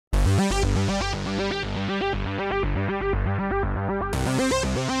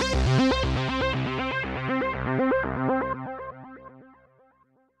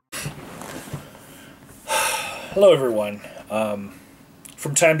Hello everyone.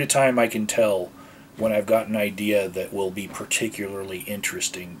 From time to time I can tell when I've got an idea that will be particularly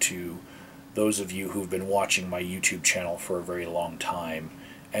interesting to those of you who've been watching my YouTube channel for a very long time,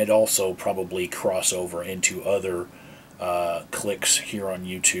 and also probably cross over into other clicks here on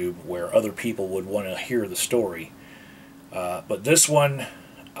YouTube where other people would want to hear the story. But this one,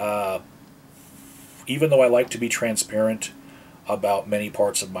 even though I like to be transparent about many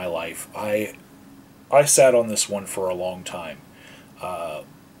parts of my life, I sat on this one for a long time.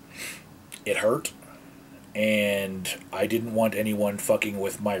 It hurt, and I didn't want anyone fucking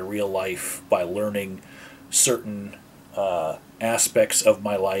with my real life by learning certain aspects of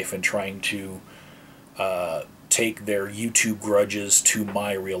my life and trying to take their YouTube grudges to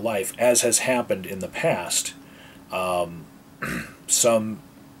my real life, as has happened in the past. Some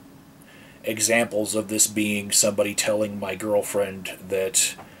examples of this being somebody telling my girlfriend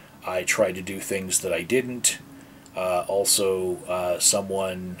that I tried to do things that I didn't. Also,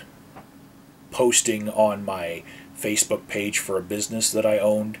 someone posting on my Facebook page for a business that I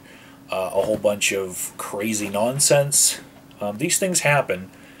owned a whole bunch of crazy nonsense. These things happen,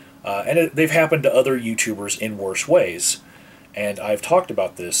 and they've happened to other YouTubers in worse ways. And I've talked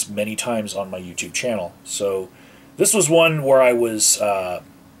about this many times on my YouTube channel. So this was one where I was a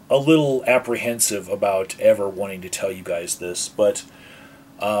little apprehensive about ever wanting to tell you guys this, but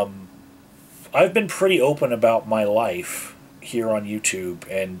I've been pretty open about my life here on YouTube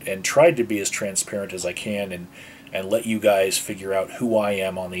and tried to be as transparent as I can and let you guys figure out who I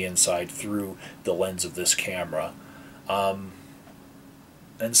am on the inside through the lens of this camera. And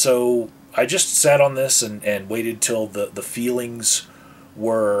so I just sat on this and waited till the feelings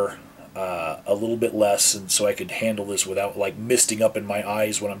were a little bit less, and so I could handle this without like misting up in my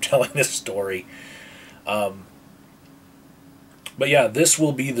eyes when I'm telling this story. But yeah, this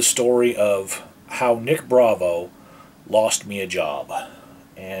will be the story of how Nick Bravo lost me a job.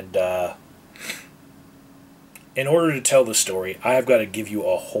 And in order to tell the story, I have got to give you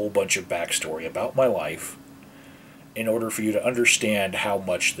a whole bunch of backstory about my life in order for you to understand how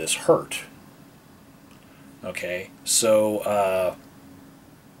much this hurt. Okay, so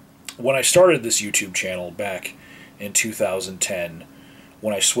when I started this YouTube channel back in 2010,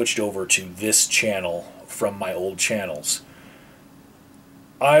 when I switched over to this channel from my old channels,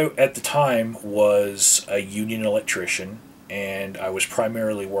 I, at the time, was a union electrician, and I was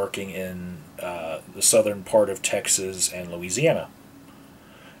primarily working in the southern part of Texas and Louisiana.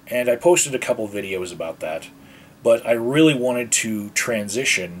 And I posted a couple videos about that, but I really wanted to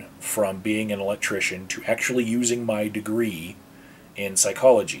transition from being an electrician to actually using my degree in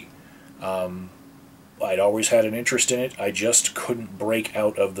psychology. I'd always had an interest in it. I just couldn't break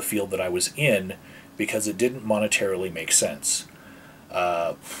out of the field that I was in because it didn't monetarily make sense.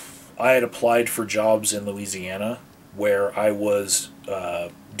 I had applied for jobs in Louisiana where I was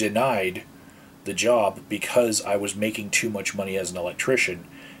denied the job because I was making too much money as an electrician.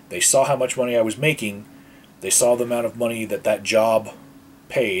 They saw how much money I was making, they saw the amount of money that job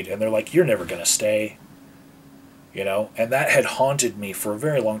paid, and they're like, you're never going to stay. You know, and that had haunted me for a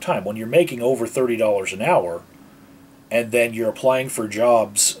very long time. When you're making over $30 an hour, and then you're applying for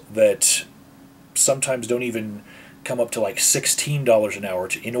jobs that sometimes don't even come up to like $16 an hour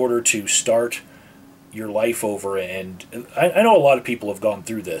in order to start your life over. And I know a lot of people have gone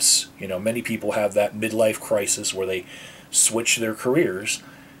through this. You know, many people have that midlife crisis where they switch their careers,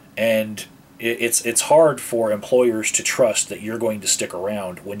 and it's hard for employers to trust that you're going to stick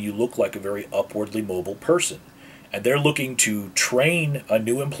around when you look like a very upwardly mobile person. And they're looking to train a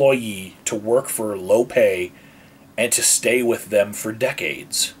new employee to work for low pay and to stay with them for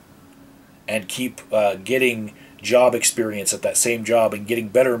decades and keep getting job experience at that same job and getting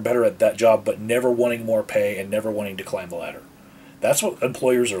better and better at that job, but never wanting more pay and never wanting to climb the ladder. That's what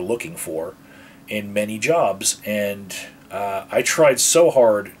employers are looking for in many jobs. And I tried so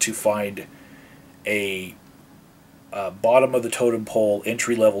hard to find a bottom of the totem pole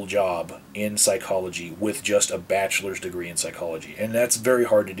entry-level job in psychology with just a bachelor's degree in psychology, and that's very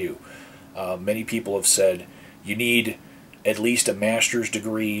hard to do. Many people have said you need at least a master's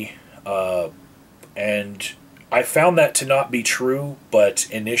degree, and I found that to not be true, but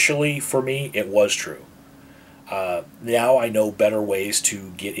initially for me it was true. Now I know better ways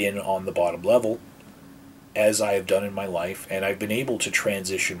to get in on the bottom level, as I have done in my life, and I've been able to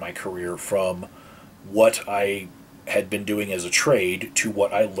transition my career from what I had been doing as a trade to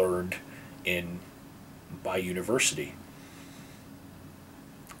what I learned by university.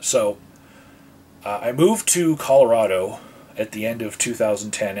 So I moved to Colorado at the end of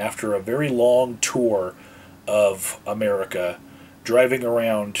 2010 after a very long tour of America, driving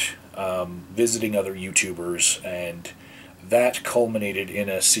around visiting other YouTubers, and that culminated in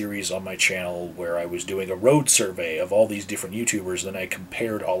a series on my channel where I was doing a road survey of all these different YouTubers, and I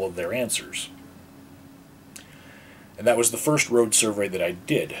compared all of their answers. And that was the first road survey that I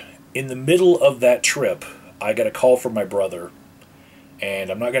did. In the middle of that trip, I got a call from my brother,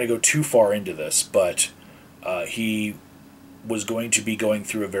 and I'm not going to go too far into this, but he was going to be going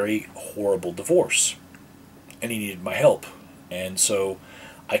through a very horrible divorce, and he needed my help. And so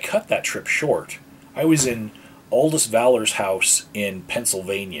I cut that trip short. I was in Aldous Valor's house in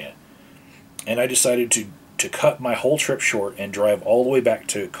Pennsylvania, and I decided to cut my whole trip short and drive all the way back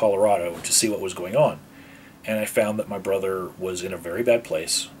to Colorado to see what was going on. And I found that my brother was in a very bad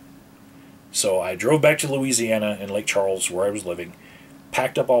place. So I drove back to Louisiana and Lake Charles, where I was living,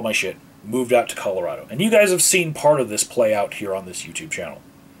 packed up all my shit, moved out to Colorado. And you guys have seen part of this play out here on this YouTube channel.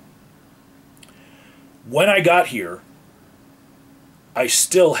 When I got here, I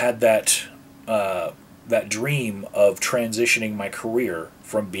still had that dream of transitioning my career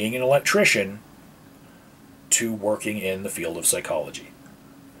from being an electrician to working in the field of psychology.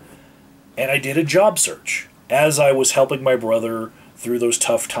 And I did a job search. As I was helping my brother through those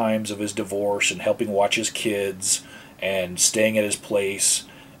tough times of his divorce and helping watch his kids and staying at his place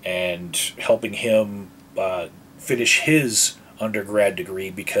and helping him finish his undergrad degree,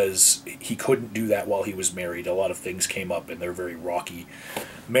 because he couldn't do that while he was married. A lot of things came up in their very rocky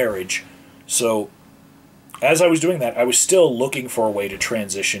marriage. So as I was doing that, I was still looking for a way to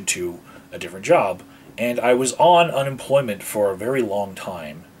transition to a different job. And I was on unemployment for a very long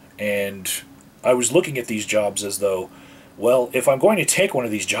time. And I was looking at these jobs as though, well, if I'm going to take one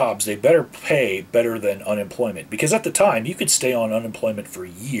of these jobs, they better pay better than unemployment. Because at the time, you could stay on unemployment for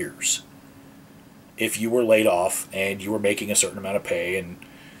years if you were laid off and you were making a certain amount of pay and,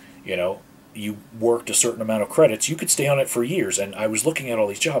 you know, you worked a certain amount of credits, you could stay on it for years. And I was looking at all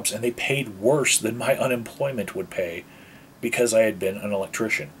these jobs, and they paid worse than my unemployment would pay because I had been an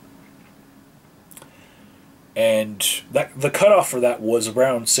electrician. And the cutoff for that was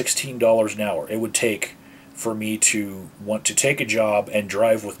around $16 an hour. It would take for me to want to take a job and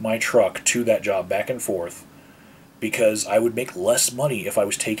drive with my truck to that job back and forth, because I would make less money if I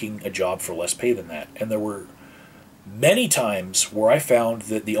was taking a job for less pay than that. And there were many times where I found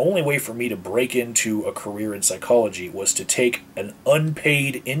that the only way for me to break into a career in psychology was to take an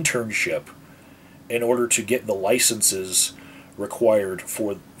unpaid internship in order to get the licenses required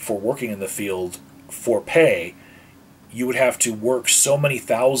for working in the field for pay. You would have to work so many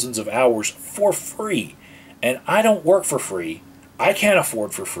thousands of hours for free. And I don't work for free. I can't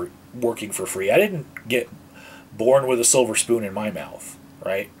afford working for free. I didn't get born with a silver spoon in my mouth,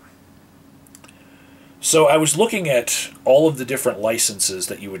 right? So I was looking at all of the different licenses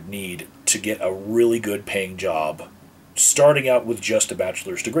that you would need to get a really good paying job, starting out with just a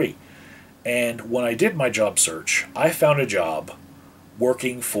bachelor's degree. And when I did my job search, I found a job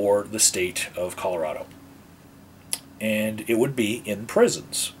working for the state of Colorado. And it would be in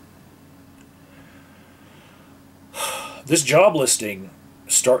prisons. This job listing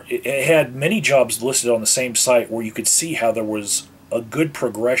it had many jobs listed on the same site where you could see how there was a good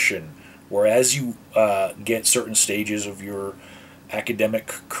progression, where as you get certain stages of your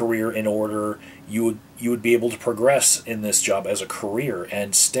academic career in order, you would be able to progress in this job as a career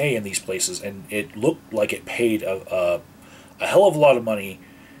and stay in these places. And it looked like it paid a hell of a lot of money,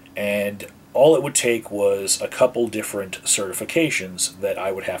 and all it would take was a couple different certifications that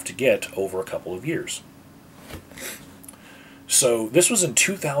I would have to get over a couple of years. So this was in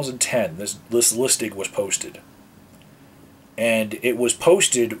 2010, this listing was posted. And it was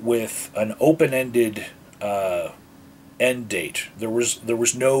posted with an open-ended end date. There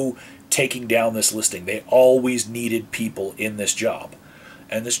was no taking down this listing. They always needed people in this job.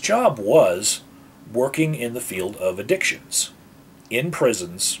 And this job was working in the field of addictions, in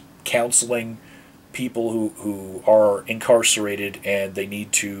prisons, counseling people who are incarcerated and they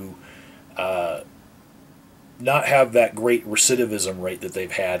need to not have that great recidivism rate that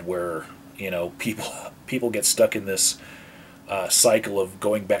they've had, where, you know, people get stuck in this cycle of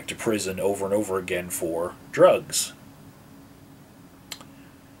going back to prison over and over again for drugs.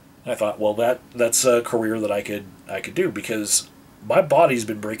 And I thought, well, that's a career that I could do, because my body's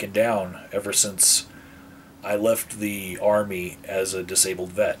been breaking down ever since I left the Army as a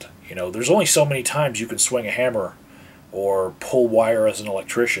disabled vet. You know, there's only so many times you can swing a hammer or pull wire as an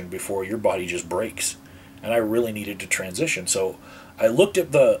electrician before your body just breaks. And I really needed to transition. So I looked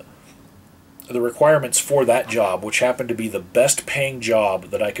at the requirements for that job, which happened to be the best paying job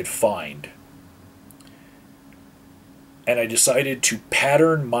that I could find. And I decided to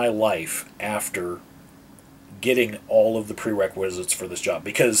pattern my life after getting all of the prerequisites for this job,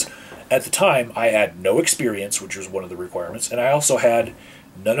 because at the time I had no experience, which was one of the requirements, and I also had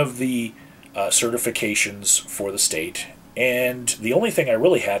none of the certifications for the state, and the only thing I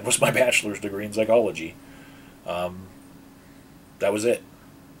really had was my bachelor's degree in psychology. That was it.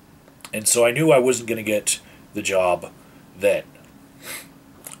 And so I knew I wasn't going to get the job then.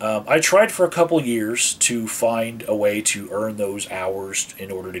 I tried for a couple years to find a way to earn those hours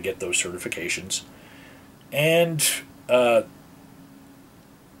in order to get those certifications, and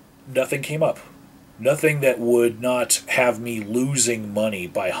nothing came up. Nothing that would not have me losing money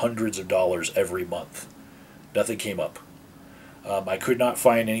by hundreds of dollars every month. Nothing came up. I could not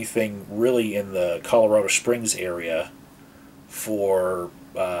find anything really in the Colorado Springs area for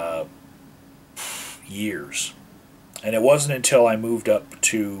years. And it wasn't until I moved up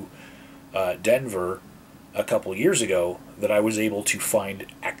to Denver a couple years ago that I was able to find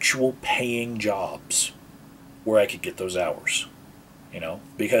actual paying jobs where I could get those hours. You know,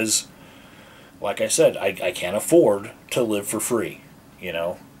 because, like I said, I can't afford to live for free. You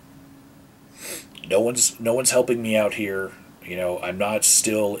know, no one's helping me out here. You know, I'm not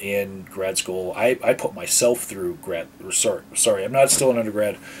still in grad school. I put myself through grad. Sorry, I'm not still in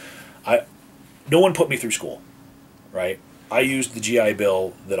undergrad. No one put me through school, right? I used the GI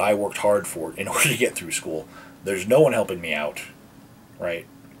Bill that I worked hard for in order to get through school. There's no one helping me out, right?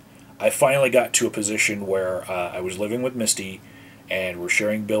 I finally got to a position where I was living with Misty, and we're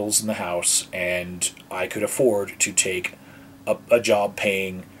sharing bills in the house, and I could afford to take a job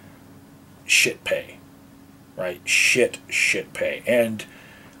paying shit pay, right? Shit pay. And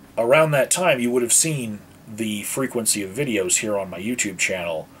around that time, you would have seen the frequency of videos here on my YouTube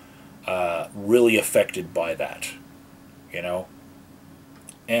channel really affected by that, you know?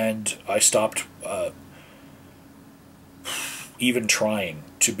 And I stopped even trying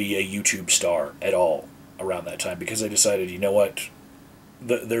to be a YouTube star at all around that time, because I decided, you know what,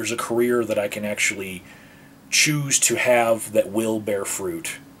 there's a career that I can actually choose to have that will bear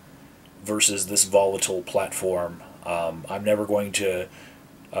fruit versus this volatile platform. I'm never going to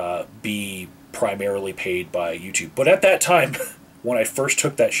be primarily paid by YouTube. But at that time, when I first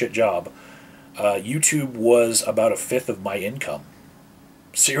took that shit job, YouTube was about a fifth of my income.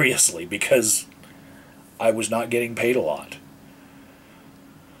 Seriously, because I was not getting paid a lot.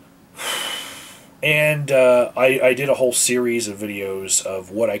 And I did a whole series of videos of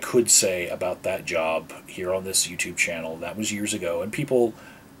what I could say about that job here on this YouTube channel. That was years ago, and people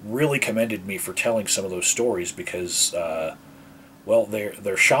really commended me for telling some of those stories because, well,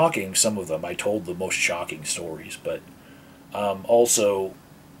 they're shocking, some of them. I told the most shocking stories, but also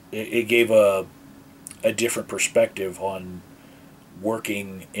it gave a different perspective on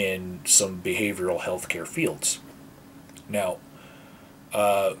working in some behavioral healthcare fields. Now,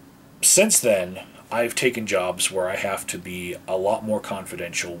 since then, I've taken jobs where I have to be a lot more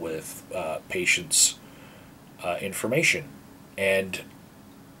confidential with patients' information. And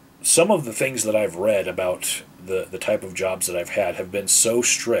some of the things that I've read about the type of jobs that I've had have been so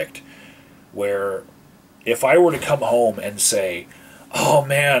strict where if I were to come home and say, oh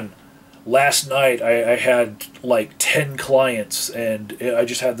man, last night I had like 10 clients and I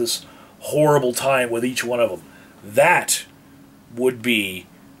just had this horrible time with each one of them, that would be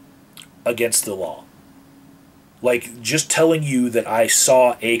against the law. Like, just telling you that I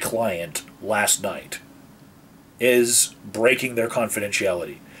saw a client last night is breaking their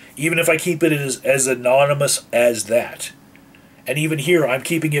confidentiality. Even if I keep it as anonymous as that. And even here, I'm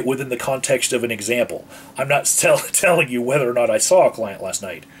keeping it within the context of an example. I'm not telling you whether or not I saw a client last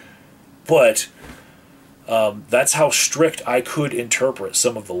night. But that's how strict I could interpret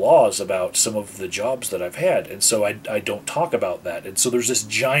some of the laws about some of the jobs that I've had. And so I don't talk about that. And so there's this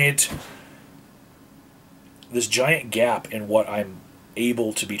giant gap in what I'm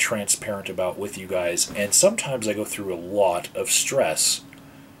able to be transparent about with you guys. And sometimes I go through a lot of stress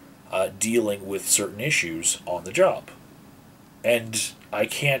dealing with certain issues on the job. And I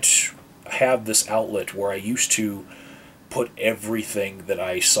can't have this outlet where I used to put everything that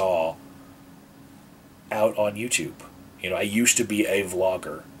I saw out on YouTube. You know, I used to be a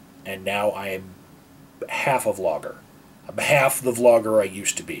vlogger, and now I am half a vlogger. I'm half the vlogger I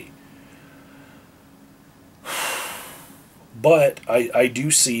used to be. But I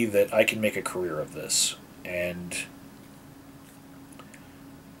do see that I can make a career of this. And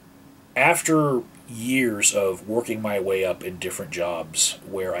after years of working my way up in different jobs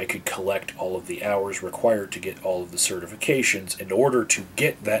where I could collect all of the hours required to get all of the certifications in order to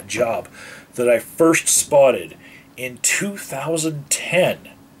get that job that I first spotted in 2010,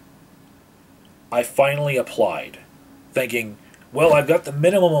 I finally applied, thinking, well, I've got the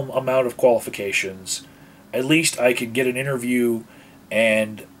minimum amount of qualifications, At least I could get an interview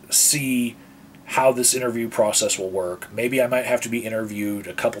and see how this interview process will work. Maybe I might have to be interviewed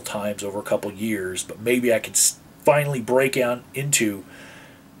a couple times over a couple years, but maybe I could finally break out into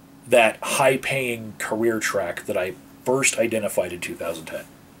that high-paying career track that I first identified in 2010.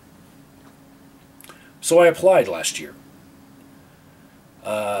 So I applied last year.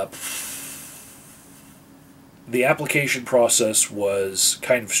 The application process was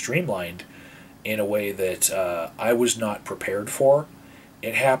kind of streamlined in a way that I was not prepared for.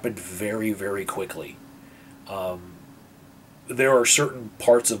 It happened very, very quickly. There are certain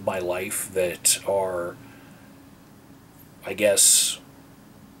parts of my life that are, I guess,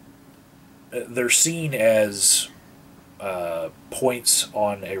 they're seen as points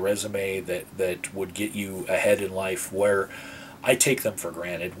on a resume that would get you ahead in life, where I take them for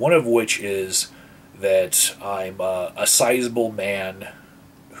granted. One of which is that I'm a sizable man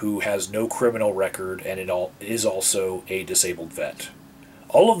who has no criminal record and is also a disabled vet.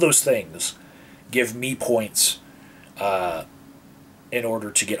 All of those things give me points in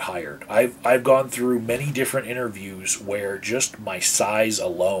order to get hired. I've gone through many different interviews where just my size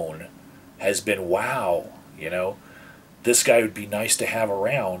alone has been, wow, this guy would be nice to have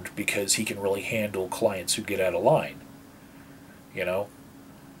around because he can really handle clients who get out of line.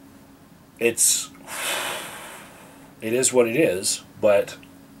 It is what it is, but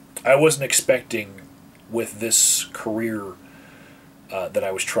I wasn't expecting with this career that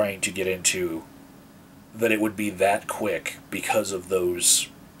I was trying to get into that it would be that quick because of those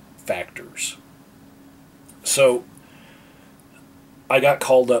factors. So I got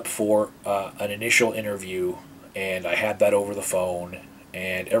called up for an initial interview, and I had that over the phone,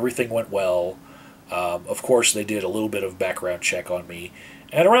 and everything went well. Of course, they did a little bit of background check on me,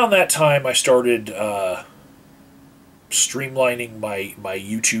 and around that time I started streamlining my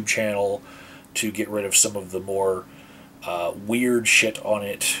YouTube channel to get rid of some of the more weird shit on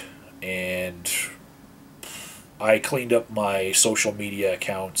it, and I cleaned up my social media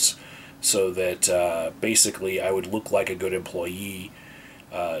accounts so that basically I would look like a good employee.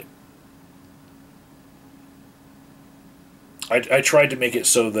 I tried to make it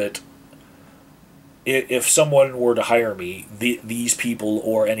so that if someone were to hire me, these people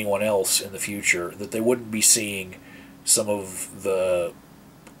or anyone else in the future, that they wouldn't be seeing some of the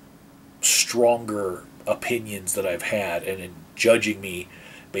stronger opinions that I've had, and in judging me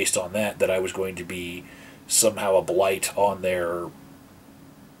based on that I was going to be somehow a blight on their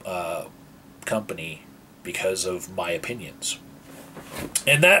company because of my opinions.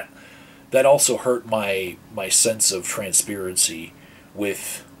 And that also hurt my sense of transparency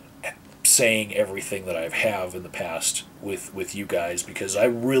with saying everything that I have in the past with you guys, because I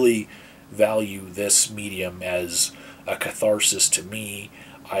really value this medium as a catharsis to me.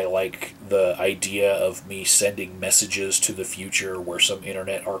 I like the idea of me sending messages to the future where some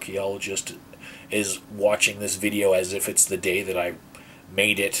internet archaeologist is watching this video as if it's the day that I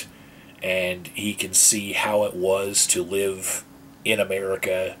made it, and he can see how it was to live in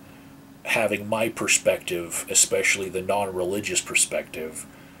America, having my perspective, especially the non-religious perspective,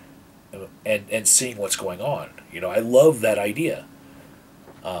 and seeing what's going on. I love that idea.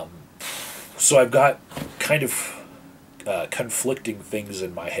 So I've got kind of conflicting things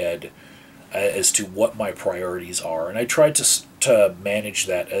in my head as to what my priorities are, and I tried to manage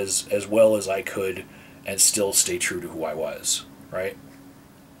that as well as I could and still stay true to who I was, right?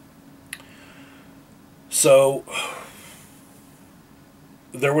 So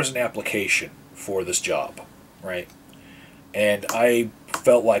there was an application for this job, right? And I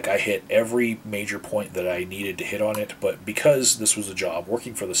felt like I hit every major point that I needed to hit on it, but because this was a job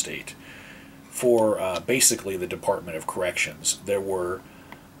working for the state, for basically the Department of Corrections, there were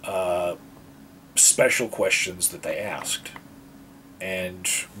special questions that they asked. And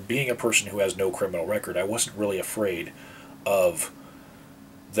being a person who has no criminal record, I wasn't really afraid of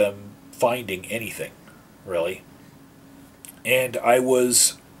them finding anything, really. And I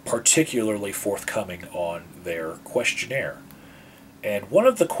was particularly forthcoming on their questionnaire. And one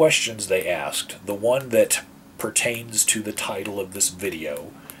of the questions they asked, the one that pertains to the title of this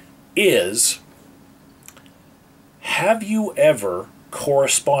video, is, have you ever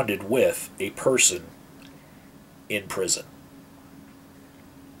corresponded with a person in prison?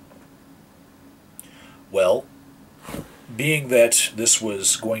 Well, being that this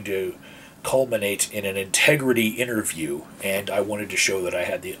was going to culminate in an integrity interview, and I wanted to show that I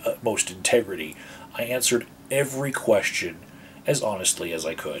had the utmost integrity, I answered every question as honestly as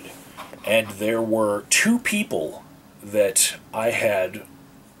I could. And there were two people that I had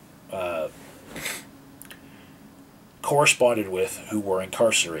corresponded with who were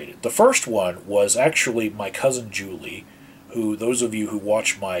incarcerated. The first one was actually my cousin Julie, who, those of you who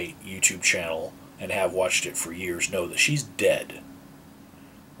watch my YouTube channel and have watched it for years know that she's dead.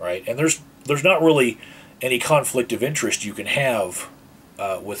 Right? And there's not really any conflict of interest you can have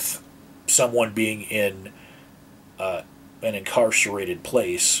with someone being in an incarcerated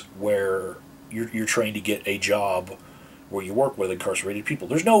place where you're trying to get a job where you work with incarcerated people.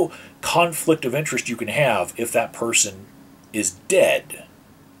 There's no conflict of interest you can have if that person is dead,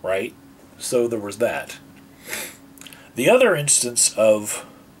 right? So there was that. The other instance of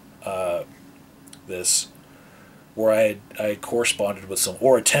this, where I had corresponded with some,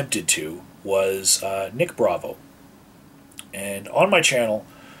 or attempted to, was Nick Bravo. And on my channel,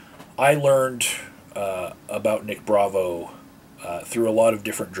 I learned about Nick Bravo through a lot of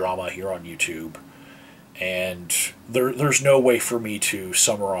different drama here on YouTube. And there's no way for me to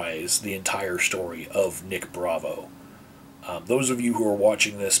summarize the entire story of Nick Bravo. Those of you who are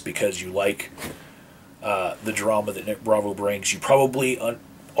watching this because you like the drama that Nick Bravo brings, you probably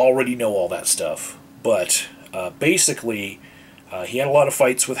already know all that stuff. But basically, he had a lot of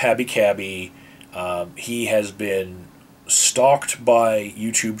fights with Habby Cabby. He has been stalked by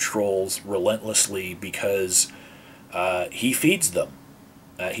YouTube trolls relentlessly because he feeds them.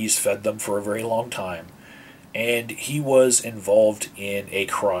 He's fed them for a very long time. And he was involved in a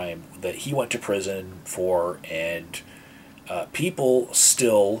crime that he went to prison for, and people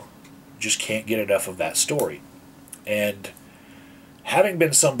still just can't get enough of that story. And having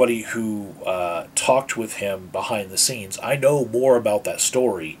been somebody who talked with him behind the scenes, I know more about that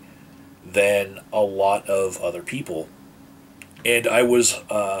story than a lot of other people. And I was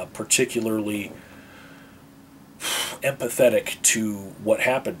particularly empathetic to what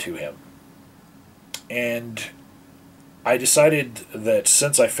happened to him. And I decided that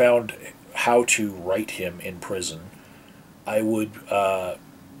since I found how to write him in prison, I would,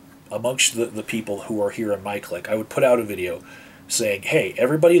 amongst the people who are here in my clique, I would put out a video saying, hey,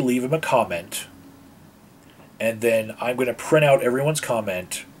 everybody leave him a comment, and then I'm going to print out everyone's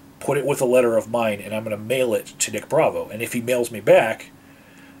comment, put it with a letter of mine, and I'm going to mail it to Nick Bravo. And if he mails me back,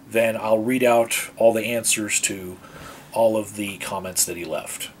 then I'll read out all the answers to all of the comments that he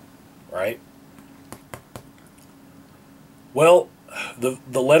left. Right? Well,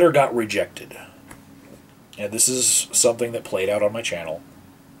 the letter got rejected. And this is something that played out on my channel.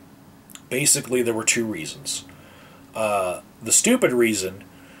 Basically, there were two reasons. The stupid reason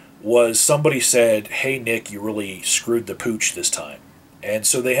was somebody said, hey, Nick, you really screwed the pooch this time. And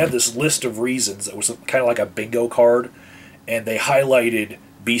so they had this list of reasons that was kind of like a bingo card, and they highlighted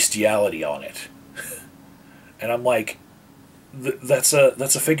bestiality on it. And I'm like, that's a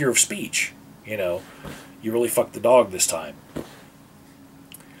figure of speech, you know. You really fucked the dog this time.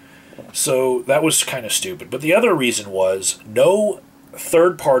 So that was kind of stupid. But the other reason was no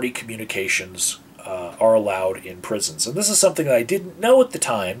third-party communications are allowed in prisons. And this is something that I didn't know at the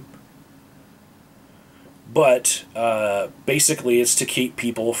time. But basically it's to keep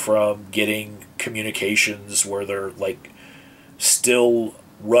people from getting communications where they're like still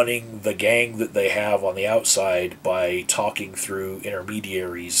running the gang that they have on the outside by talking through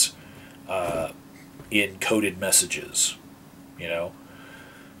intermediaries in coded messages, you know.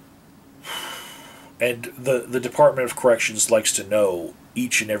 And the Department of Corrections likes to know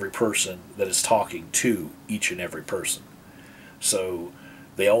each and every person that is talking to each and every person. So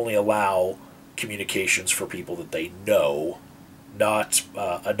they only allow communications for people that they know, not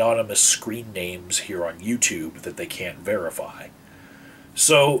anonymous screen names here on YouTube that they can't verify.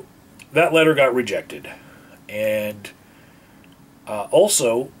 So that letter got rejected. And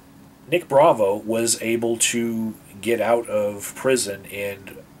also, Nick Bravo was able to get out of prison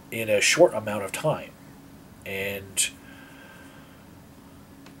in a short amount of time. And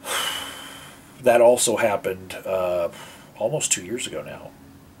that also happened almost 2 years ago now.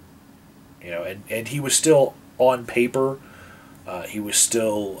 You know, and he was still on paper. He was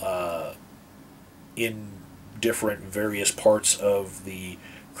still in different various parts of the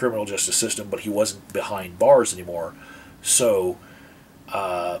criminal justice system, but he wasn't behind bars anymore. So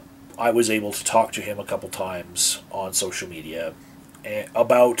I was able to talk to him a couple times on social media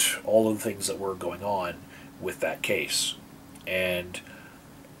about all of the things that were going on with that case. And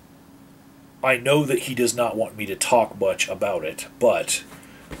I know that he does not want me to talk much about it, but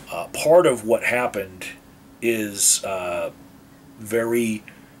part of what happened is very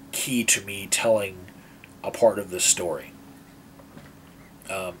key to me telling a part of this story.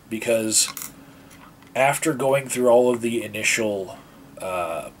 Because after going through all of the initial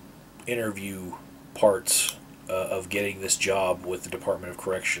interview parts of getting this job with the Department of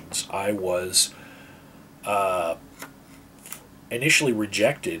Corrections, I was initially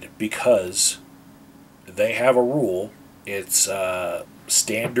rejected because they have a rule. It's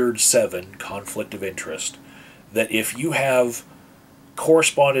Standard 7, conflict of interest, that if you have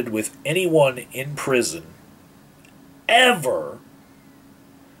corresponded with anyone in prison ever,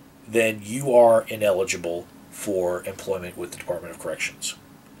 then you are ineligible for employment with the Department of Corrections.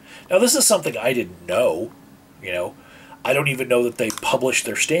 Now, this is something I didn't know, you know. I don't even know that they published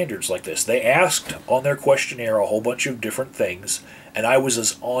their standards like this. They asked on their questionnaire a whole bunch of different things, and I was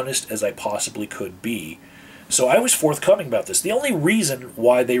as honest as I possibly could be. So I was forthcoming about this. The only reason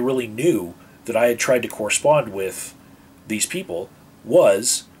why they really knew that I had tried to correspond with these people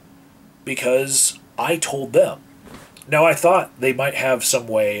was because I told them. Now, I thought they might have some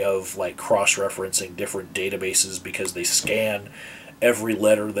way of like cross-referencing different databases because they scan every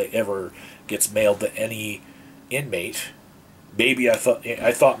letter that ever gets mailed to any inmate. Maybe I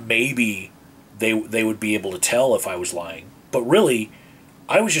thought maybe they would be able to tell if I was lying. But really,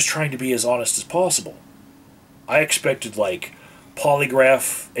 I was just trying to be as honest as possible. I expected like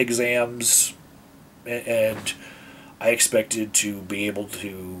polygraph exams, and I expected to be able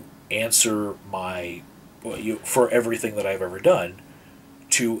to answer my for everything that I've ever done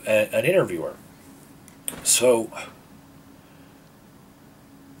to an interviewer. So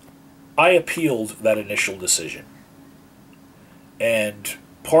I appealed that initial decision. And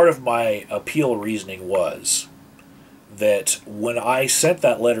part of my appeal reasoning was that when I sent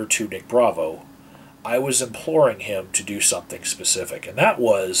that letter to Nick Bravo, I was imploring him to do something specific. And that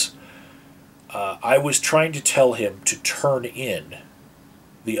was, I was trying to tell him to turn in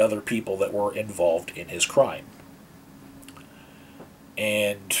the other people that were involved in his crime.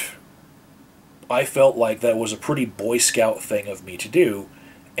 And I felt like that was a pretty Boy Scout thing of me to do.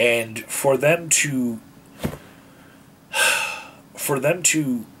 And for them to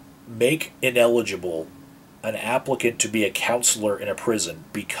make ineligible an applicant to be a counselor in a prison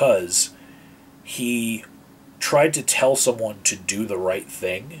because he tried to tell someone to do the right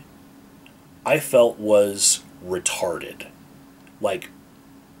thing, I felt was retarded. Like,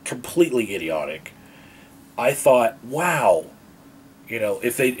 completely idiotic. I thought, wow, you know,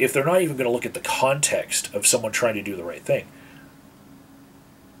 if they're not even going to look at the context of someone trying to do the right thing,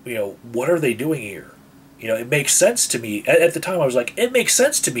 you know, what are they doing here? You know, it makes sense to me. At the time, I was like, it makes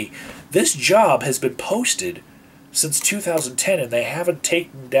sense to me. This job has been posted since 2010, and they haven't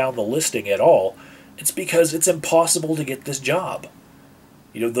taken down the listing at all. It's because it's impossible to get this job.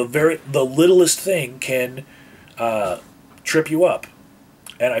 You know, the littlest thing can trip you up.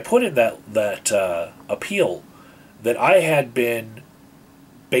 And I put in that appeal that I had been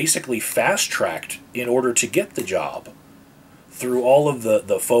basically fast-tracked in order to get the job through all of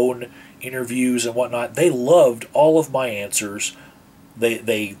the phone interviews and whatnot. They loved all of my answers.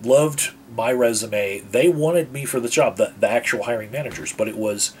 They loved my resume. They wanted me for the job, the actual hiring managers. But it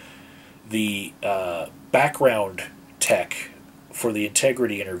was the background tech for the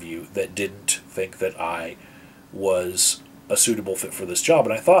integrity interview that didn't think that I was a suitable fit for this job.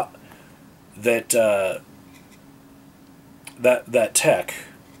 And I thought that that tech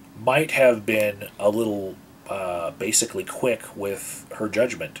might have been a little basically quick with her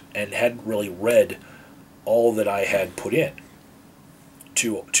judgment and hadn't really read all that I had put in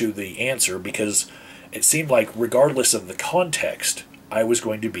to the answer, because it seemed like regardless of the context, I was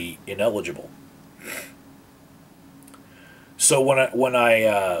going to be ineligible. So when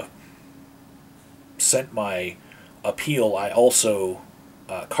I sent my appeal, I also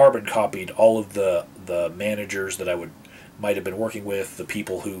carbon copied all of the managers that I might have been working with, the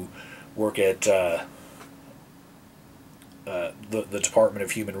people who work at the Department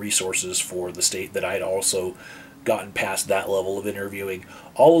of Human Resources for the state that I had also gotten past that level of interviewing,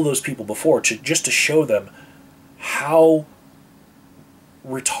 all of those people before, just to show them how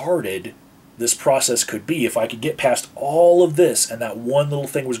retarded this process could be. If I could get past all of this and that one little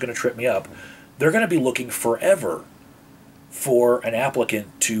thing was going to trip me up, they're going to be looking forever for an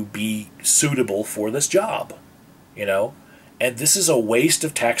applicant to be suitable for this job, you know? And this is a waste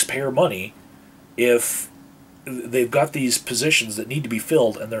of taxpayer money if they've got these positions that need to be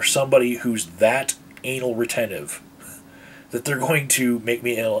filled and there's somebody who's that anal retentive that they're going to make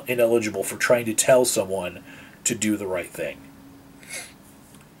me ineligible for trying to tell someone to do the right thing.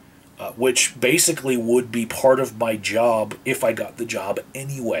 Which basically would be part of my job if I got the job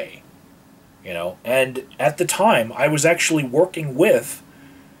anyway. You know, and at the time, I was actually working with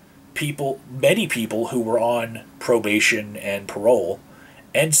many people who were on probation and parole,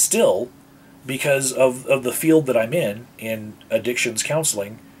 and still, because of the field that I'm in addictions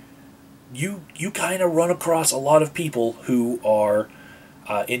counseling, you kind of run across a lot of people who are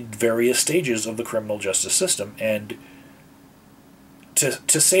in various stages of the criminal justice system, and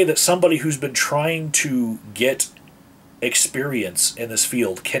to say that somebody who's been trying to get experience in this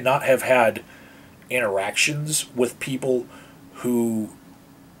field cannot have had interactions with people who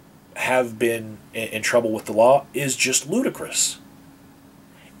have been in trouble with the law is just ludicrous.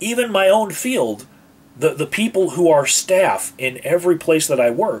 Even my own field, the people who are staff in every place that I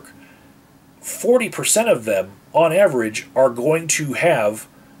work, 40% of them, on average, are going to have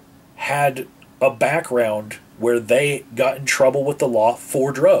had a background where they got in trouble with the law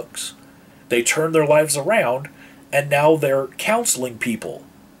for drugs. They turned their lives around, and now they're counseling people.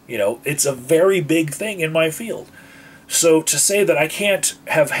 You know, it's a very big thing in my field. So to say that I can't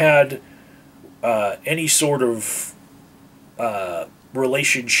have had any sort of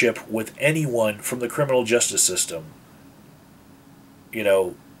relationship with anyone from the criminal justice system, you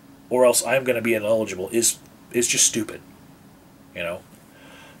know, or else I'm going to be ineligible is just stupid, you know.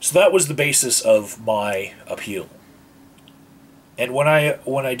 So that was the basis of my appeal. And when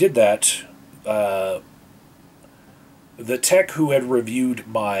I did that, the tech who had reviewed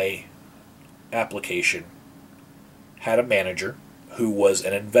my application had a manager who was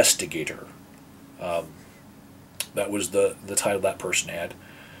an investigator. That was the title that person had.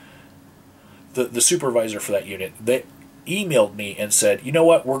 The supervisor for that unit, they emailed me and said, you know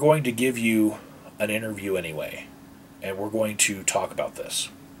what, we're going to give you an interview anyway, and we're going to talk about this.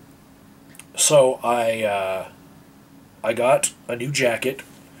 So I got a new jacket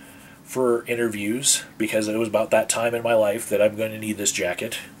for interviews because it was about that time in my life that I'm going to need this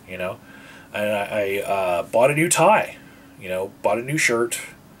jacket, you know. And I bought a new tie, you know, bought a new shirt,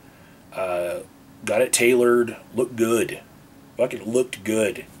 got it tailored, looked good. Fucking looked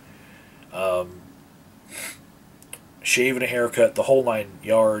good. Shave and a haircut, the whole 9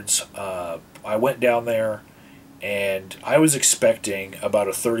 yards. I went down there, and I was expecting about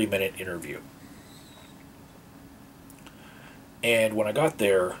a 30-minute interview. And when I got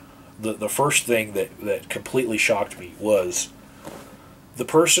there, the first thing that completely shocked me was the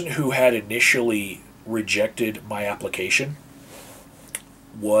person who had initially rejected my application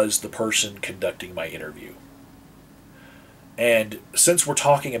was the person conducting my interview. And since we're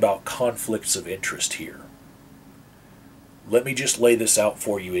talking about conflicts of interest here, let me just lay this out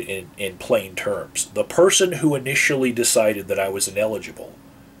for you in plain terms. The person who initially decided that I was ineligible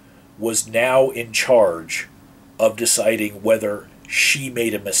was now in charge of deciding whether she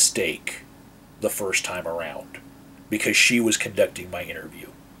made a mistake the first time around, because she was conducting my interview.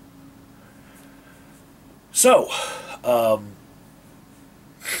 So,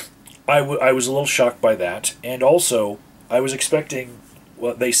 I was a little shocked by that, and also I was expecting,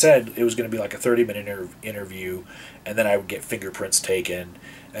 well, they said it was going to be like a 30-minute interview, and then I would get fingerprints taken,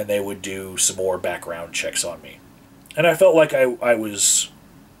 and they would do some more background checks on me. And I felt like I was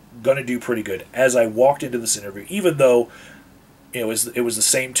going to do pretty good as I walked into this interview, even though it was the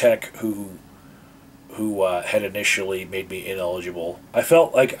same tech who had initially made me ineligible. I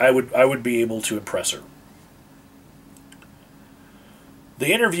felt like I would be able to impress her.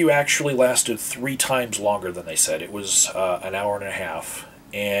 The interview actually lasted 3 times longer than they said. It was an hour and a half,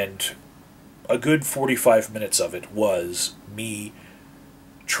 and a good 45 minutes of it was me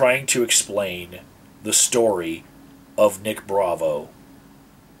trying to explain the story of Nick Bravo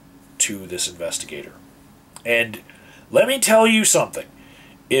to this investigator. And let me tell you something.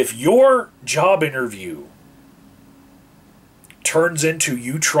 If your job interview turns into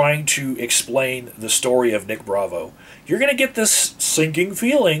you trying to explain the story of Nick Bravo, you're going to get this sinking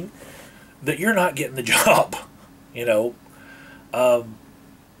feeling that you're not getting the job, you know.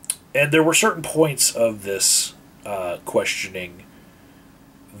 And there were certain points of this questioning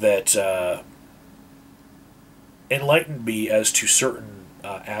that enlightened me as to certain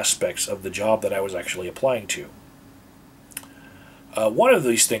aspects of the job that I was actually applying to. One of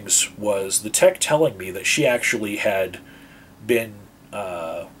these things was the tech telling me that she actually had been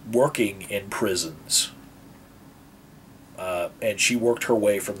working in prisons. And she worked her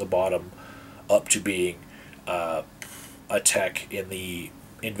way from the bottom up to being a tech in the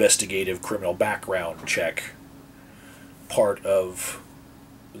investigative criminal background check part of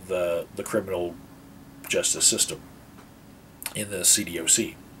the criminal justice system in the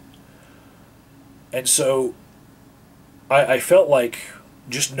CDOC. And so I felt like,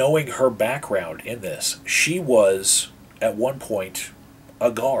 just knowing her background in this, she was at one point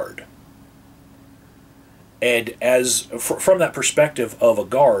a guard. And as from that perspective of a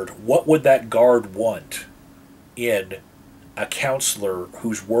guard, what would that guard want in a counselor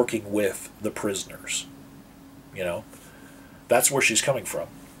who's working with the prisoners? You know, that's where she's coming from.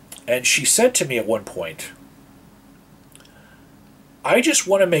 And she said to me at one point, I just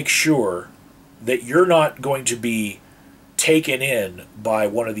want to make sure that you're not going to be taken in by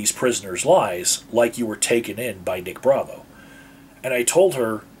one of these prisoners' lies like you were taken in by Nick Bravo. And I told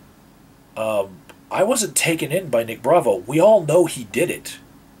her, I wasn't taken in by Nick Bravo. We all know he did it.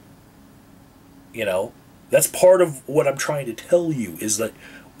 You know, that's part of what I'm trying to tell you, is that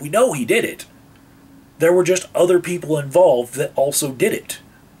we know he did it. There were just other people involved that also did it.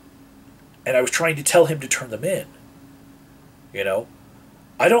 And I was trying to tell him to turn them in. You know,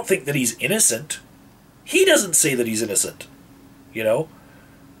 I don't think that he's innocent. He doesn't say that he's innocent. You know?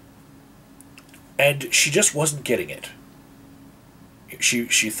 And she just wasn't getting it.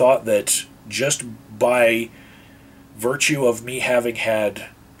 She thought that just by virtue of me having had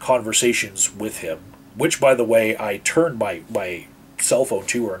conversations with him, which, by the way, I turned my cell phone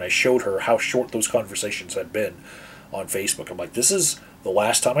to her and I showed her how short those conversations had been on Facebook. I'm like, this is the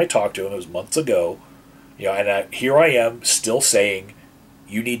last time I talked to him. It was months ago. You know, and here I am still saying,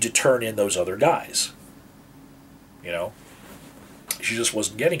 you need to turn in those other guys. You know? She just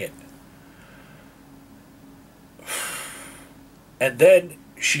wasn't getting it. And then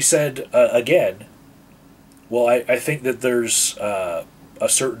she said again, well, I think that there's a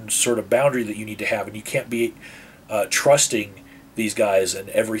certain sort of boundary that you need to have, and you can't be trusting these guys and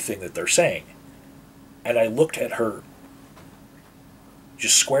everything that they're saying. And I looked at her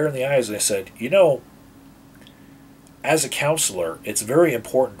just square in the eyes and I said, you know, as a counselor, it's very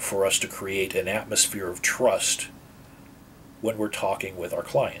important for us to create an atmosphere of trust when we're talking with our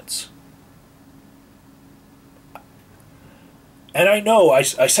clients. And I know I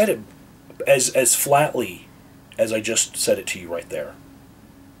said it as flatly as I just said it to you right there.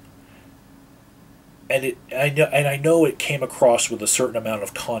 And I know it came across with a certain amount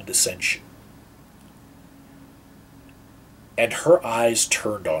of condescension. And her eyes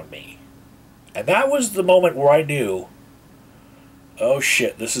turned on me. And that was the moment where I knew, oh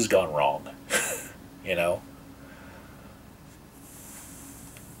shit, this has gone wrong. You know?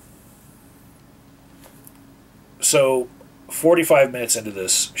 So 45 minutes into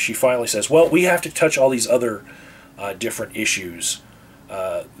this, she finally says, well, we have to touch all these other different issues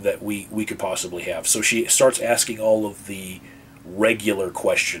that we could possibly have. So she starts asking all of the regular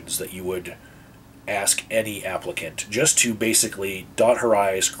questions that you would ask any applicant, just to basically dot her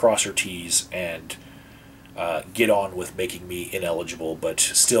I's, cross her T's, and get on with making me ineligible, but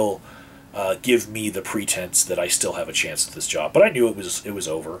still give me the pretense that I still have a chance at this job. But I knew it was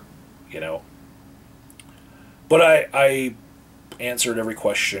over, you know. But I answered every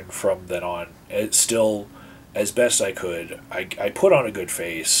question from then on. It's still, as best I could. I put on a good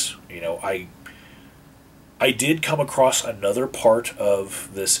face. You know, I did come across another part of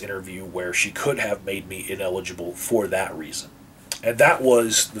this interview where she could have made me ineligible for that reason. And that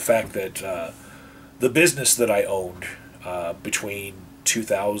was the fact that the business that I owned between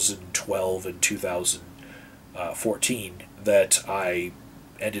 2012 and 2014 that I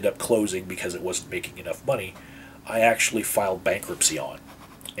ended up closing because it wasn't making enough money, I actually filed bankruptcy on.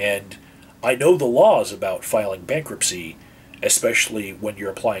 And I know the laws about filing bankruptcy, especially when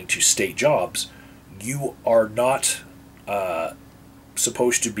you're applying to state jobs. You are not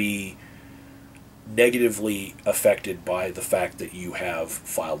supposed to be negatively affected by the fact that you have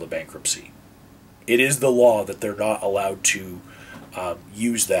filed a bankruptcy. It is the law that they're not allowed to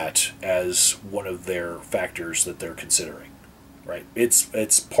use that as one of their factors that they're considering. Right?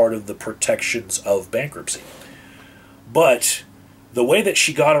 It's part of the protections of bankruptcy. But the way that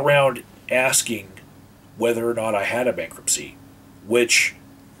she got around asking whether or not I had a bankruptcy, which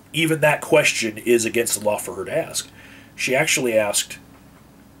even that question is against the law for her to ask, she actually asked,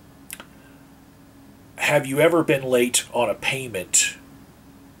 have you ever been late on a payment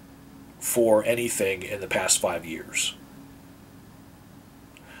for anything in the past 5 years?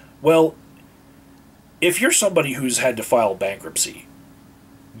 Well, if you're somebody who's had to file bankruptcy,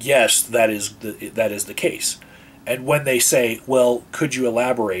 yes, that is the case. And when they say, well, could you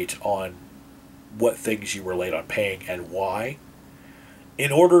elaborate on what things you were late on paying and why?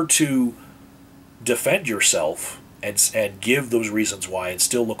 In order to defend yourself and give those reasons why and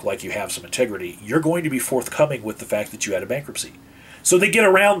still look like you have some integrity, you're going to be forthcoming with the fact that you had a bankruptcy. So they get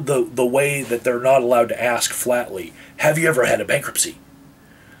around the way that they're not allowed to ask flatly, have you ever had a bankruptcy?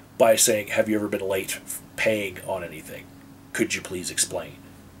 By saying, have you ever been late paying on anything? Could you please explain?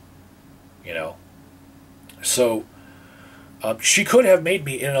 You know? So she could have made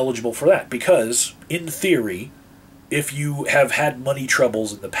me ineligible for that because, in theory, if you have had money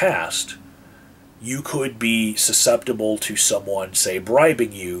troubles in the past, you could be susceptible to someone, say,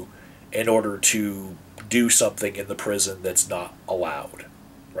 bribing you in order to do something in the prison that's not allowed,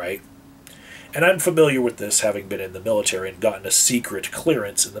 right? And I'm familiar with this, having been in the military and gotten a secret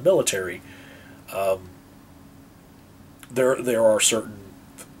clearance in the military. there are certain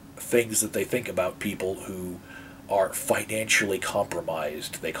things that they think about people who are financially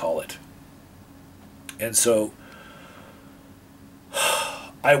compromised, they call it. And so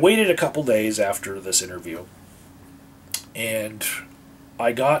I waited a couple days after this interview, and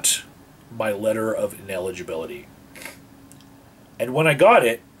I got my letter of ineligibility. And when I got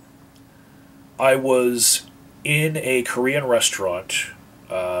it, I was in a Korean restaurant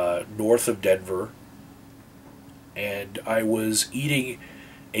north of Denver, and I was eating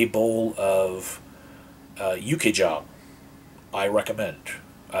a bowl of ukejang. I recommend.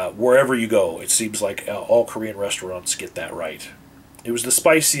 Wherever you go, it seems like all Korean restaurants get that right. It was the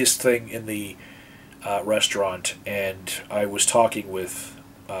spiciest thing in the restaurant, and I was talking with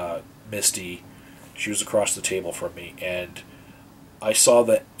Misty. She was across the table from me, and I saw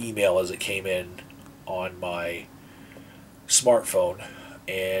the email as it came in on my smartphone,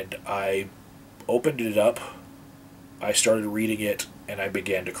 and I opened it up. I started reading it, and I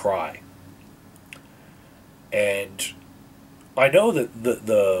began to cry. And I know that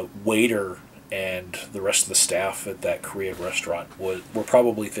the waiter and the rest of the staff at that Korean restaurant were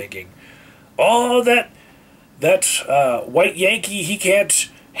probably thinking, "Oh, that white Yankee, he can't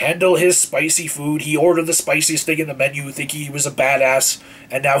handle his spicy food. He ordered the spiciest thing in the menu, thinking he was a badass,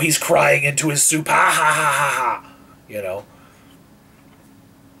 and now he's crying into his soup. Ha ha ha ha ha!" You know.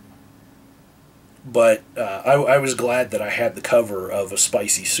 But I was glad that I had the cover of a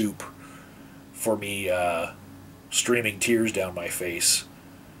spicy soup for me streaming tears down my face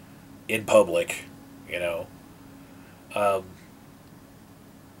in public, you know.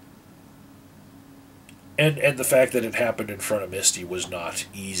 And the fact that it happened in front of Misty was not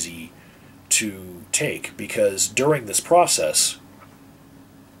easy to take, because during this process,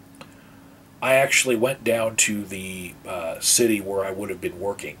 I actually went down to the city where I would have been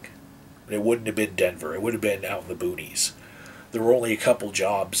working. It wouldn't have been Denver. It would have been out in the boonies. There were only a couple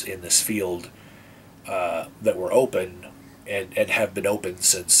jobs in this field that were open and have been open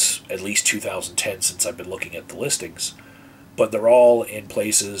since at least 2010, since I've been looking at the listings. But they're all in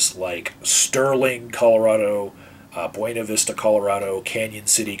places like Sterling, Colorado, Buena Vista, Colorado, Canyon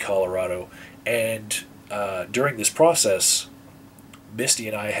City, Colorado. And during this process, Misty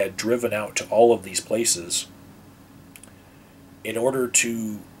and I had driven out to all of these places in order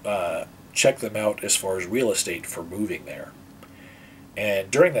to check them out as far as real estate for moving there.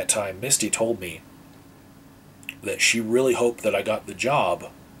 And during that time, Misty told me that she really hoped that I got the job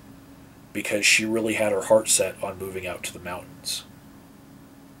because she really had her heart set on moving out to the mountains.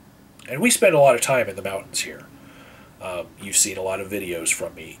 And we spend a lot of time in the mountains here. You've seen a lot of videos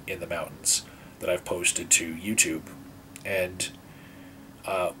from me in the mountains that I've posted to YouTube. And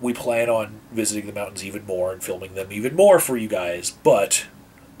we plan on visiting the mountains even more and filming them even more for you guys. But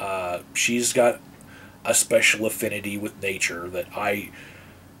she's got a special affinity with nature that I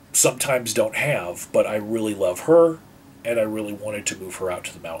sometimes don't have, but I really love her, and I really wanted to move her out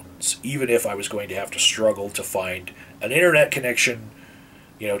to the mountains, even if I was going to have to struggle to find an internet connection,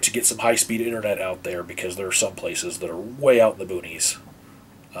 you know, to get some high-speed internet out there, because there are some places that are way out in the boonies.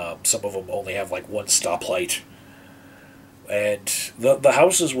 Some of them only have like one stoplight, and the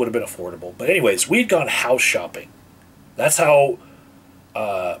houses would have been affordable. But anyways, we'd gone house shopping. That's how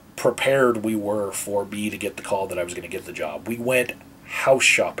prepared we were for me to get the call that I was going to get the job. We went house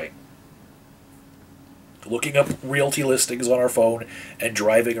shopping, looking up realty listings on our phone and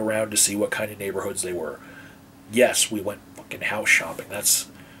driving around to see what kind of neighborhoods they were. Yes, we went fucking house shopping. That's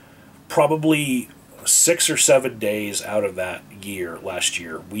probably 6 or 7 days out of that year, last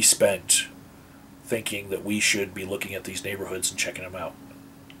year, we spent thinking that we should be looking at these neighborhoods and checking them out.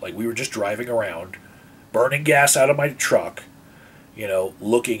 Like, we were just driving around, burning gas out of my truck, you know,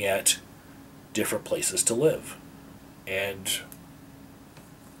 looking at different places to live. And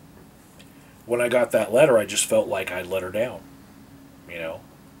when I got that letter, I just felt like I'd let her down, you know.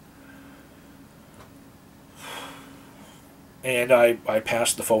 And I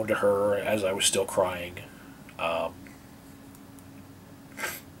passed the phone to her as I was still crying.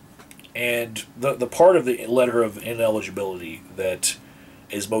 And the part of the letter of ineligibility that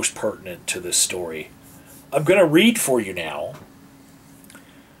is most pertinent to this story, I'm going to read for you now.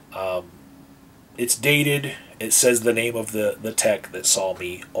 It's dated. It says the name of the tech that saw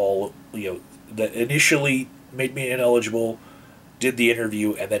me, all, you know, that initially made me ineligible, did the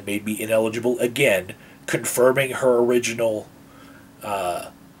interview, and then made me ineligible again, confirming her original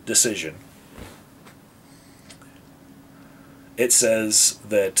decision. It says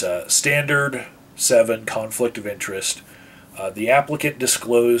that Standard 7, conflict of interest. The applicant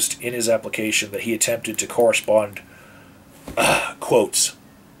disclosed in his application that he attempted to correspond, quotes,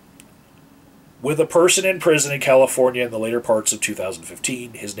 With a person in prison in California in the later parts of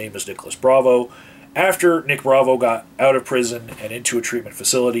 2015. His name is Nicholas Bravo. After Nick Bravo got out of prison and into a treatment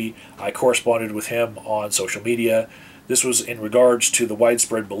facility, I corresponded with him on social media. This was in regards to the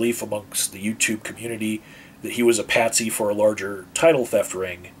widespread belief amongst the YouTube community that he was a patsy for a larger title theft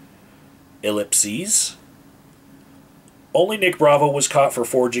ring. Ellipses. Only Nick Bravo was caught for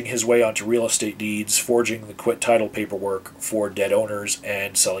forging his way onto real estate deeds, forging the quit title paperwork for dead owners,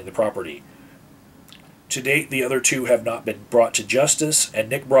 and selling the property. To date, the other two have not been brought to justice, and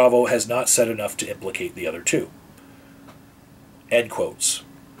Nick Bravo has not said enough to implicate the other two. End quotes.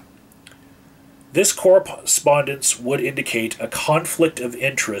 This correspondence would indicate a conflict of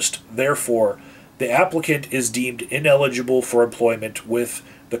interest. Therefore, the applicant is deemed ineligible for employment with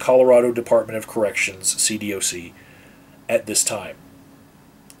the Colorado Department of Corrections, CDOC, at this time.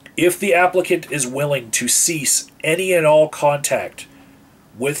 If the applicant is willing to cease any and all contact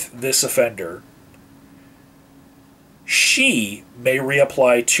with this offender, she may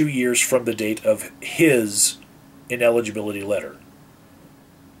reapply 2 years from the date of his ineligibility letter.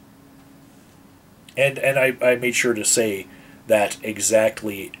 And I made sure to say that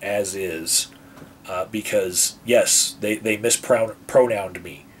exactly as is, because, yes, they mispronouned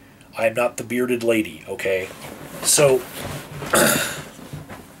me. I am not the bearded lady, okay? So,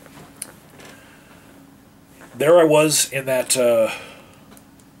 there I was in that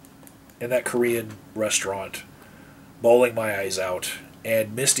Korean restaurant, bawling my eyes out,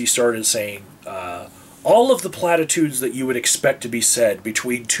 and Misty started saying all of the platitudes that you would expect to be said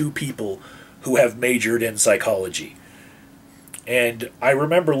between two people who have majored in psychology. And I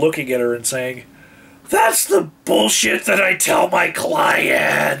remember looking at her and saying, "That's the bullshit that I tell my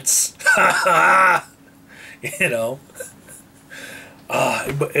clients!" You know?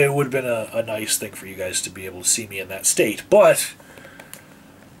 It would have been a nice thing for you guys to be able to see me in that state. But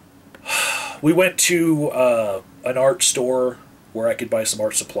we went to an art store where I could buy some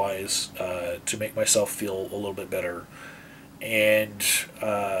art supplies to make myself feel a little bit better. And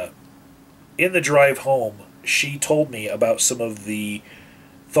in the drive home, she told me about some of the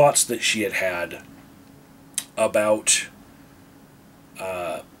thoughts that she had had about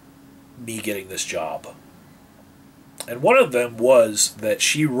me getting this job. And one of them was that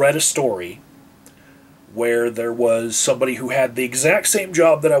she read a story where there was somebody who had the exact same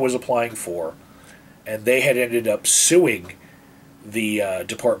job that I was applying for, and they had ended up suing the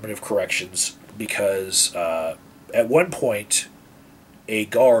Department of Corrections because at one point a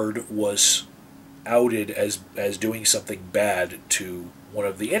guard was outed as doing something bad to one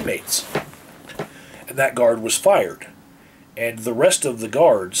of the inmates, and that guard was fired, and the rest of the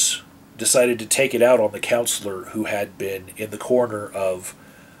guards decided to take it out on the counselor who had been in the corner of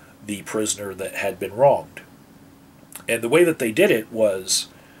the prisoner that had been wronged. And the way that they did it was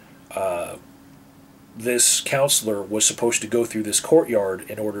this counselor was supposed to go through this courtyard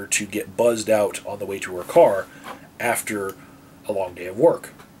in order to get buzzed out on the way to her car after a long day of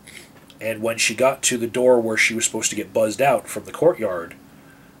work. And when she got to the door where she was supposed to get buzzed out from the courtyard,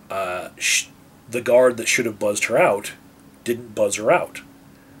 the guard that should have buzzed her out didn't buzz her out.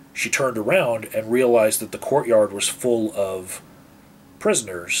 She turned around and realized that the courtyard was full of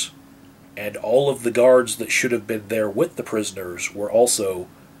prisoners, and all of the guards that should have been there with the prisoners were also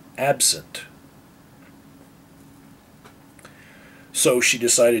absent. So she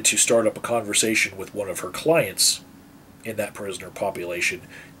decided to start up a conversation with one of her clients in that prisoner population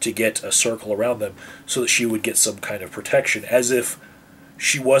to get a circle around them so that she would get some kind of protection, as if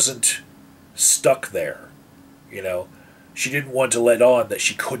she wasn't stuck there, you know. She didn't want to let on that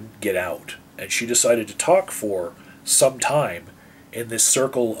she couldn't get out, and she decided to talk for some time in this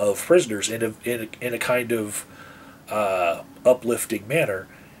circle of prisoners in a kind of uplifting manner,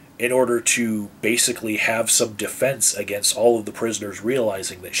 in order to basically have some defense against all of the prisoners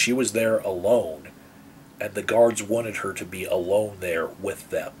realizing that she was there alone, and the guards wanted her to be alone there with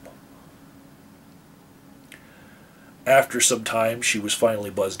them. After some time, she was finally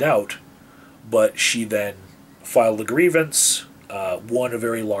buzzed out, but she then filed a grievance, won a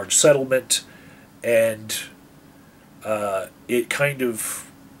very large settlement, and it kind of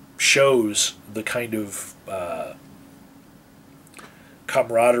shows the kind of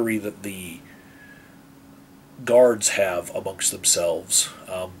camaraderie that the guards have amongst themselves.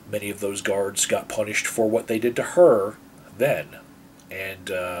 Many of those guards got punished for what they did to her then,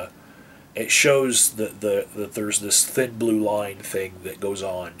 and it shows that there's this thin blue line thing that goes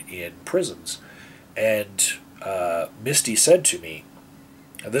on in prisons. And Misty said to me,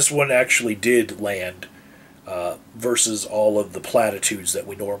 and this one actually did land versus all of the platitudes that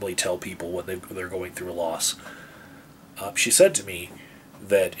we normally tell people when they're going through a loss. She said to me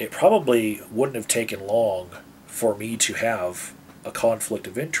that it probably wouldn't have taken long for me to have a conflict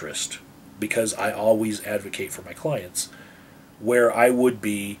of interest, because I always advocate for my clients, where I would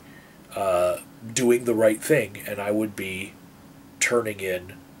be doing the right thing and I would be turning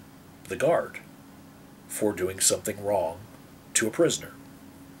in the guard for doing something wrong to a prisoner.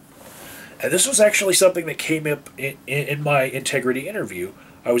 And this was actually something that came up in my integrity interview.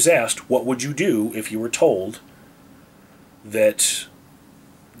 I was asked, what would you do if you were told that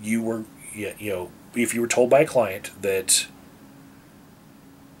you were, if you were told by a client that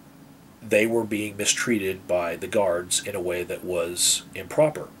they were being mistreated by the guards in a way that was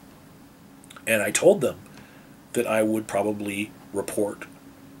improper? And I told them that I would probably report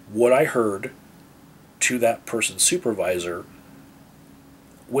what I heard to that person's supervisor,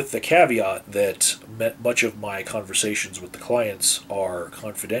 with the caveat that much of my conversations with the clients are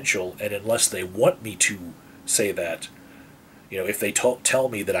confidential, and unless they want me to say that, if they tell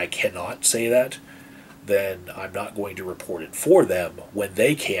me that I cannot say that, then I'm not going to report it for them when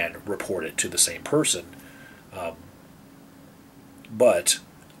they can report it to the same person. But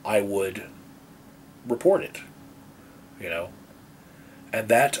I would report it, And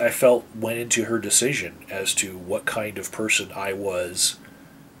that, I felt, went into her decision as to what kind of person I was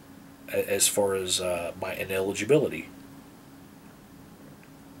as far as my ineligibility.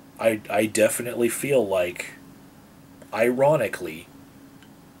 I definitely feel like, ironically,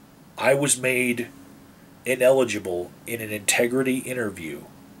 I was made ineligible in an integrity interview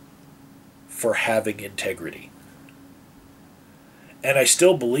for having integrity. And I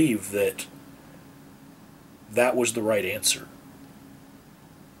still believe that that was the right answer.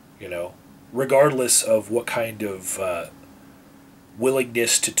 Regardless of what kind of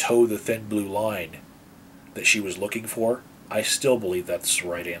willingness to toe the thin blue line that she was looking for, I still believe that's the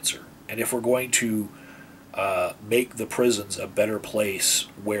right answer. And if we're going to make the prisons a better place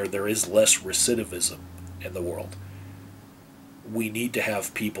where there is less recidivism in the world, we need to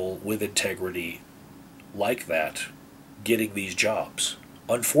have people with integrity like that getting these jobs.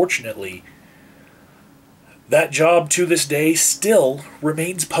 Unfortunately, that job to this day still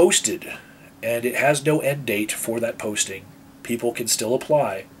remains posted, and it has no end date for that posting. People can still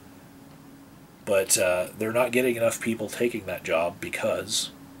apply, but they're not getting enough people taking that job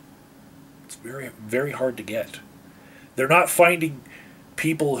because it's very, very hard to get. They're not finding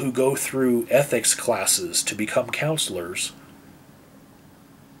people who go through ethics classes to become counselors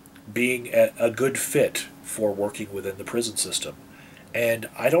being a good fit for working within the prison system. And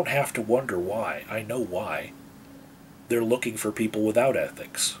I don't have to wonder why. I know why. They're looking for people without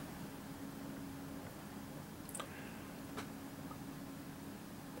ethics.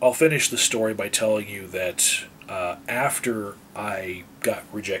 I'll finish the story by telling you that after I got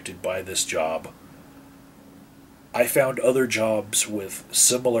rejected by this job, I found other jobs with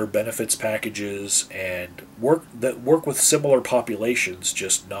similar benefits packages and work with similar populations,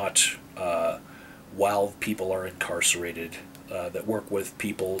 just not while people are incarcerated, that work with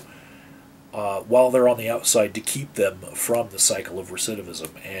people while they're on the outside to keep them from the cycle of recidivism.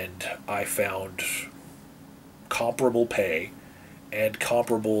 And I found comparable pay and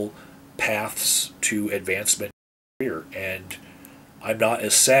comparable paths to advancement in career. And I'm not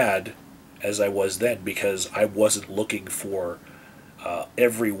as sad as I was then, because I wasn't looking for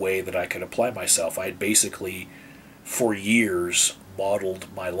every way that I could apply myself. I had basically, for years, modeled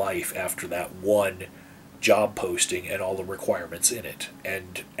my life after that one job posting and all the requirements in it.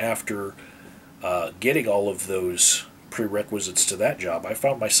 And after getting all of those prerequisites to that job, I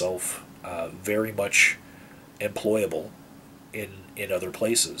found myself very much employable in other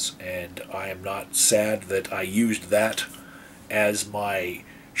places. And I am not sad that I used that as my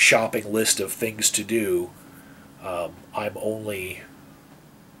shopping list of things to do. I'm only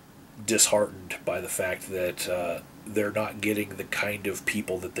disheartened by the fact that they're not getting the kind of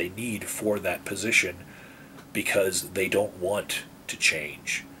people that they need for that position, because they don't want to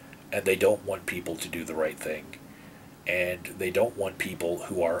change, and they don't want people to do the right thing, and they don't want people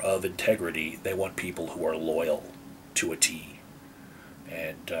who are of integrity. They want people who are loyal to a T.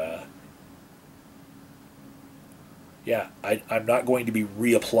 And yeah, I'm not going to be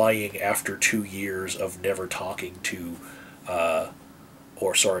reapplying after 2 years of never talking to,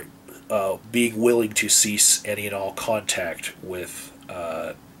 being willing to cease any and all contact with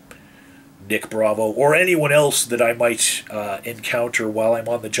Nick Bravo or anyone else that I might encounter while I'm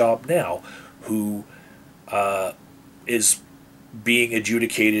on the job now, who is being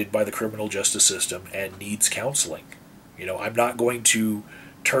adjudicated by the criminal justice system and needs counseling. I'm not going to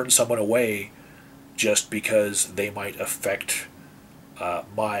turn someone away just because they might affect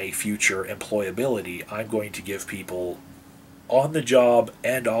my future employability. I'm going to give people on the job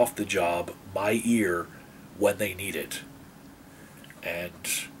and off the job, my ear when they need it. And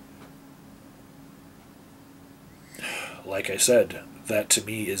like I said, that to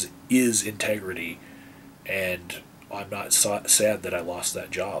me is integrity, and I'm not sad that I lost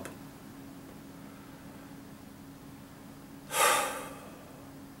that job.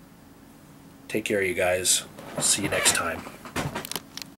 Take care, you guys. See you next time.